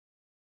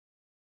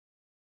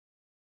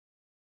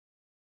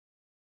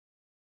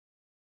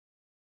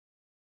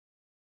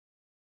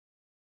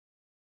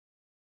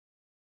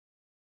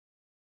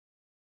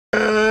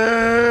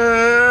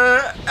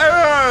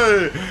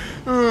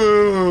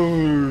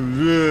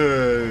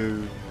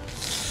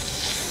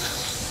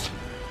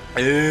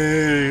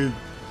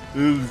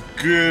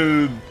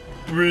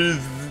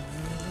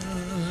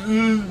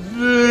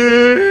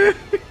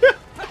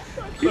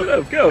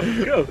Go.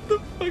 Go. What the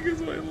fuck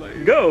is my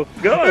life? Go.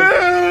 Go.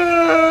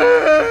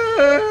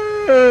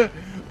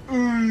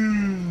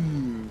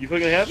 You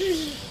fucking happy?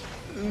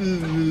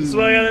 This is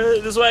what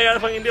I gotta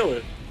fucking deal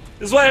with.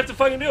 This is what I have to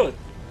fucking deal with.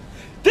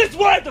 This is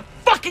what I have to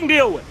fucking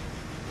deal with.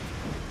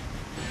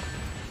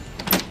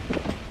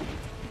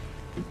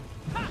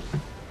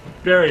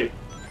 Barry,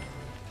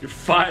 you're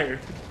fired.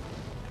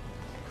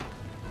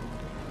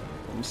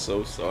 I'm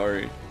so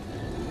sorry.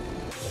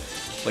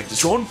 Like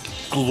this one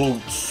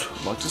glutes.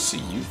 I'd like to see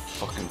you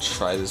fucking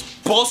try this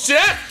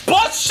bullshit!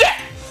 Bullshit!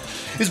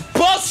 This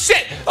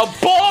bullshit! A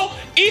bull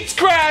eats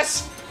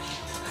grass.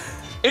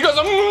 He goes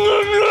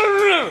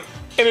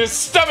and his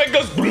stomach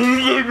goes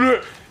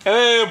and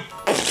then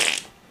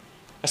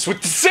that's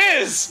what this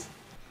is!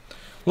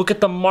 Look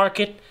at the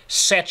market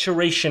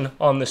saturation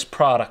on this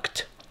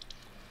product.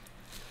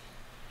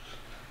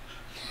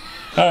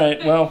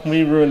 Alright, well,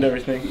 we ruined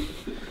everything.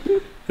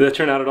 Did that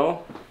turn out at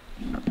all?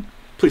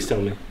 Please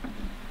tell me.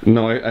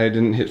 No, I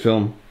didn't hit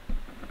film.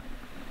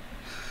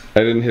 I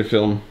didn't hit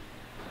film.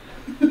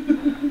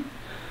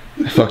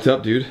 I fucked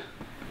up, dude.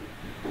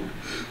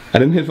 I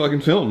didn't hit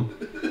fucking film.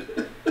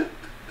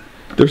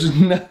 There's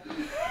no...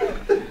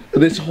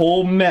 This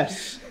whole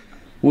mess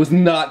was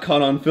not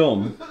caught on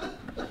film.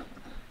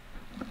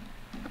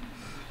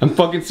 I'm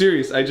fucking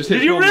serious. I just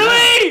hit film. Did you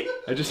really? Now.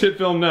 I just hit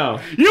film now.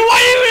 Why you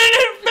didn't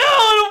hit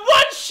film in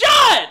one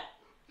shot?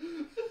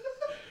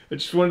 I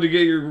just wanted to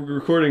get your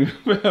recording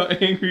of how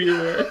angry you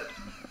were.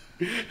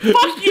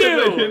 Fuck you!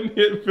 I didn't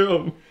hit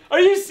film. Are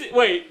you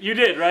wait, you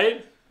did,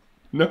 right?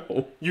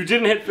 No. You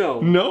didn't hit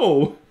film.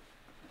 No.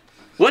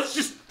 Let's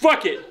just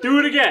fuck it. Do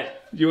it again.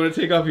 Do you want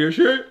to take off your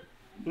shirt?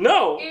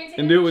 No.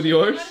 And do it with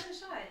yours? You're not in the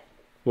shot.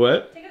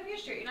 What? Take off your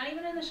shirt. You're not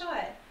even in the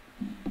shot.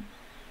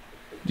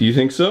 Do you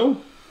think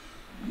so?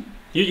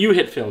 You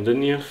hit film,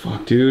 didn't you?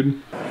 Fuck, dude.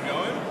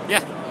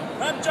 Yeah.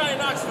 I'm Johnny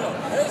Knoxville.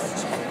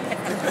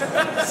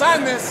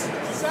 Sign this.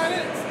 Sign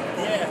it.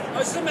 Yeah. Oh,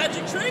 is this a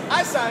magic trick?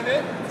 I signed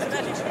it. It's a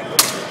magic trick.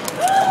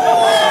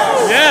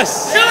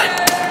 Yes. Kill it!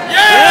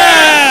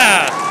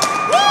 Yeah!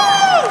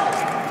 Woo!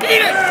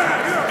 Eat it.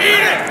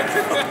 Eat it.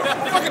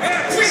 Fucking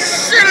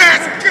shit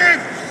ass kid.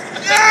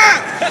 Yeah.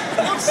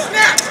 I'm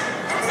snapped.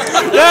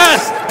 Yes!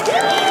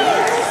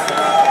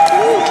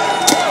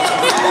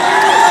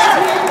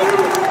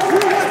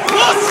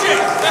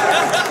 Bullshit.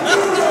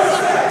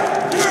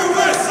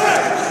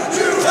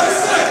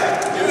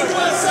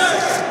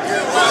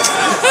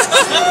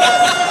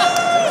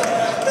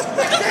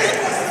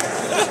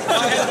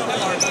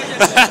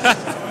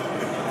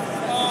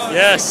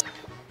 Yes.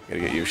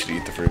 Gotta get Yoshi to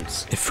eat the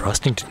fruits. If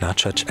frosting did not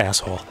touch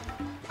asshole,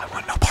 I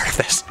want no part of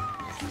this.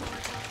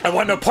 I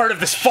want no part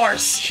of this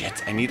farce.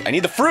 Shit, I need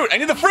the fruit! I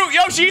need the fruit!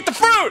 Yoshi, eat the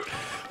fruit!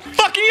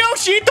 Fucking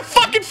Yoshi, eat the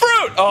fucking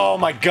fruit! Oh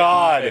my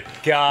god.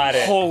 Got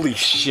it. Holy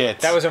shit.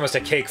 That was almost a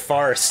cake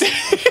farce.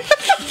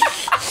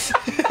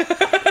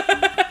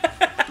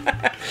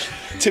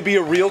 To be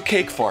a real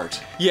cake fart,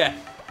 Yeah.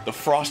 the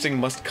frosting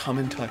must come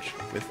in touch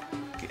with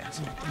the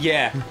asshole.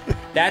 Yeah.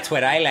 That's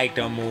what I like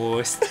the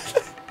most.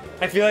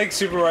 I feel like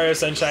Super Mario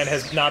Sunshine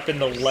has not been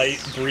the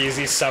light,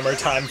 breezy,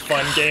 summertime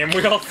fun game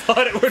we all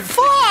thought it would be.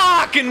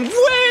 Fucking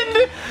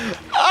wind!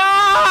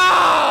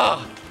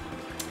 Ah!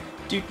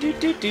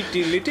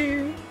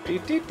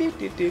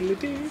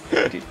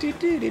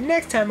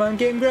 Next time on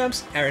Game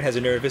Grumps, Aaron has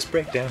a nervous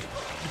breakdown.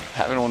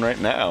 Having one right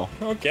now.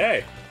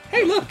 Okay.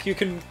 Hey, look, you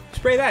can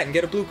spray that and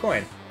get a blue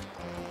coin.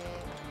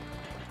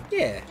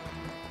 Yeah.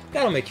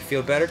 That'll make you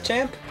feel better,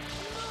 champ.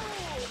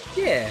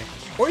 Yeah.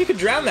 Or you could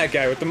drown that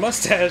guy with the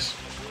mustache.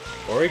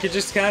 Or you could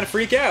just kind of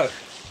freak out.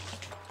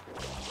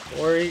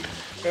 Or you...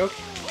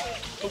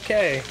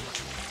 Okay.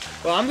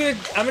 Well, I'm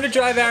gonna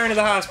drive Aaron to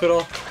the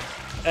hospital.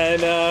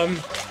 And,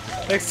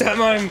 next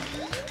time I'm...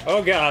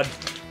 Oh, God.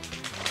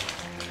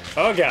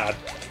 Oh, God.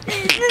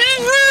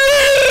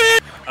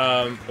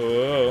 Oh.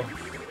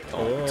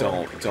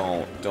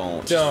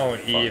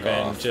 Don't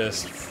even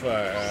just...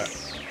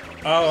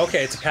 Oh,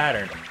 okay, it's a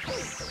pattern.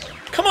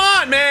 Come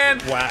on, man!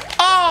 Wow.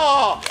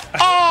 Oh!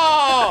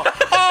 Oh!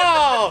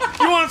 Oh!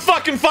 You wanna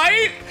fucking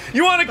fight?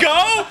 You wanna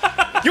go?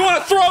 You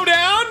wanna throw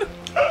down?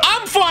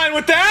 I'm fine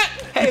with that!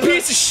 Hey, you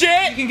piece of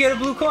shit! You can get a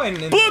blue coin.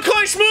 Blue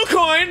coin, schmoo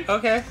coin!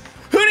 Okay.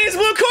 Who needs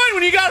blue coin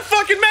when you got a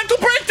fucking mental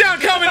breakdown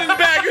coming in the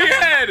back of your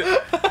head?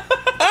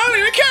 I don't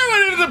even care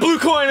what the blue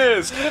coin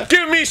is.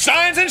 Giving me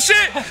shines and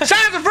shit.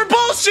 Shines are for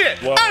bullshit.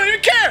 Whoa. I don't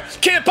even care.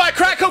 Can't buy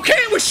crack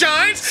cocaine with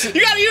shines.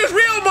 You gotta use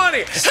real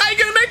money. How you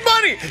gonna make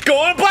money? Go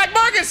on a black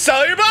market,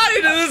 sell your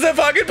body to the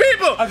fucking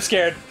people. I'm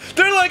scared.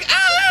 They're like,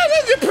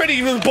 that's a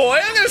pretty boy.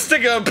 I'm gonna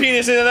stick a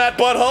penis into that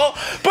butthole.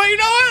 But you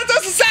know what? It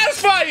doesn't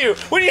satisfy you.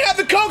 When you have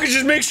the coke, it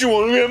just makes you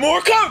want to get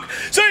more coke.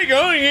 So you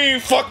go, and you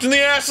fucked in the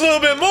ass a little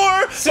bit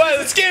more. By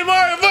the skin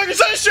Mario fucking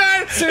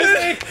Sunshine.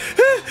 Susie!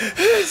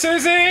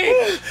 Susie!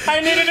 I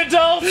need an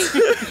adult!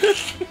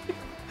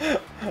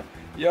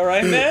 You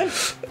alright, man?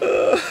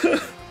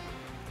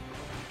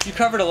 You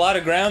covered a lot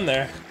of ground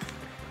there.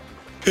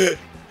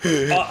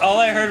 All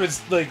I heard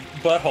was, like,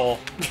 butthole.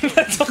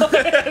 That's all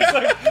I had. It's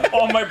like,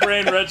 all my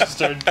brain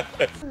registered.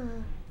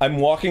 I'm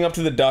walking up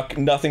to the duck,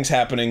 nothing's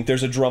happening,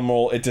 there's a drum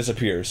roll, it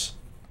disappears.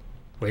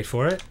 Wait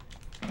for it.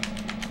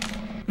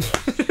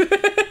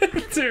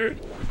 Dude.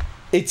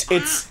 It's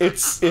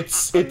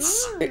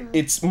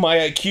my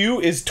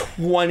IQ is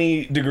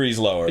 20 degrees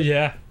lower.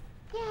 Yeah.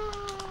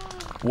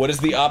 What is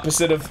the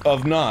opposite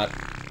of not?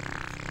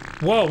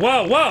 Whoa,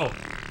 whoa, whoa!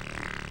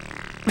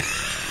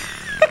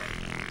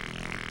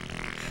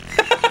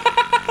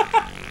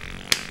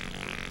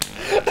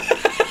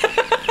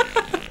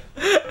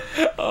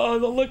 Oh,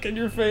 the look in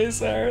your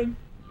face, Aaron.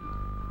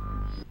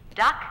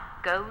 Duck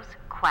goes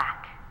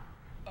quack.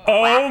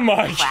 Oh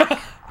my Quack, god.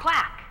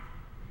 quack.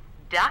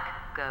 Duck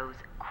goes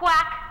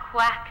quack,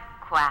 quack,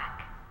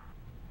 quack.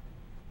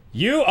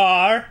 You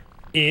are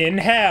in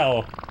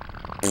hell.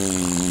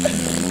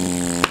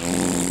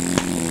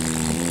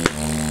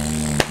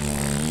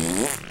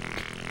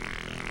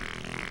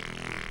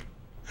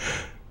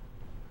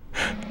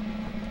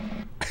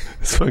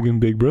 It's fucking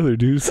Big Brother,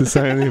 dude. It's the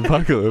sign of the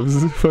apocalypse.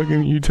 It's a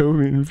fucking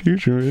utopian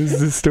future.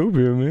 It's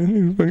dystopia,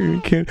 man. It's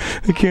fucking,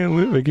 I can't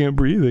live. I can't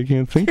breathe. I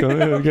can't think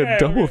on it. I got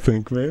double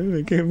think, man.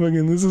 I can't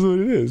fucking. This is what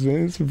it is,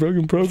 man. It's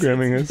fucking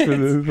programming us for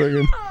the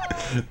fucking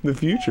the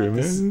future,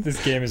 man.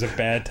 This game is a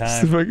bad It's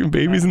time. the fucking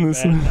babies in the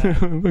sun.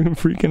 I'm fucking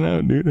freaking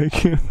out, dude. I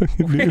can't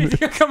fucking do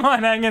it. Come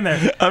on, hang in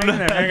there. I'm Hang in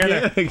not. there, hang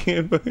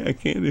in there. I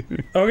can't do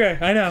it. Okay,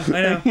 I know.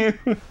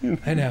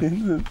 I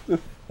know.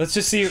 Let's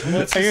just see.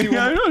 Let's just see.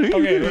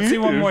 Okay, let's see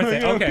one more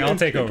thing. Okay, I'll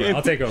take over.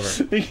 I'll take over.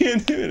 I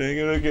can't do it.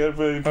 I gotta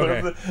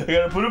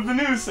put up the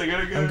noose.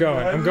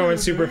 I'm going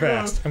super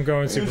fast. I'm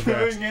going super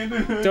fast.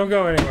 Don't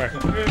go anywhere.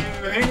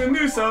 Hang the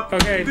noose up.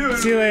 Okay,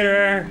 see you later,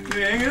 Aaron.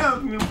 Hang it up.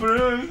 I'm gonna put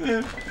it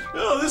on.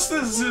 Oh, this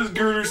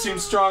girder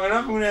seems strong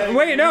enough. I'm gonna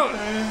Wait, no,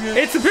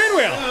 it's the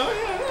pinwheel.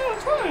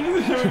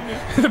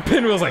 The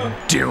pinwheel's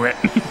like, do it.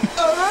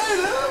 All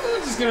right,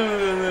 I'm just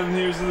gonna.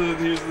 Here's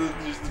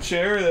the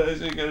chair.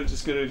 I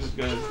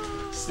gotta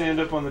stand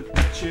up on the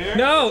chair.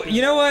 No,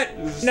 you know what?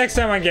 Next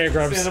time on Game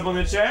Grumps. Stand up on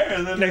the chair,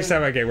 and then Next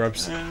time on Game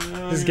Grumps.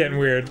 This is getting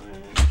weird.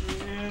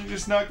 And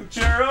just knock the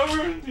chair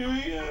over.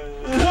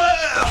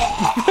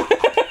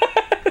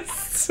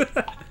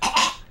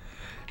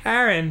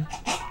 Aaron.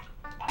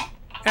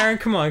 Aaron,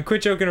 come on,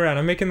 quit joking around.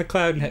 I'm making the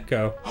cloud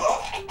go.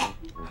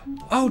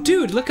 Oh,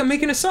 dude, look, I'm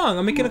making a song.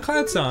 I'm making a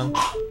cloud song.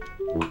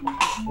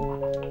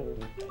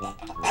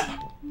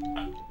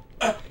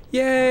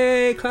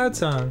 Yay, cloud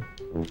song.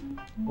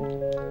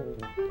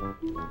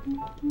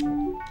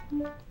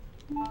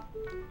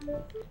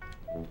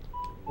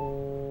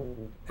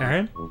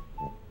 Aaron?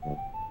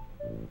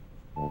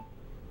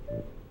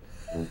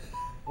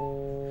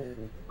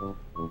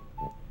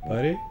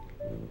 Buddy?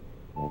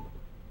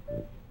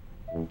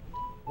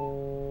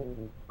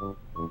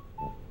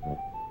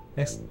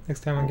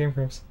 Next time on Game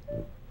Grumps.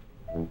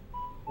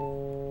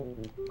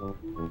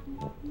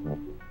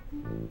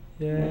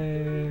 Yeah.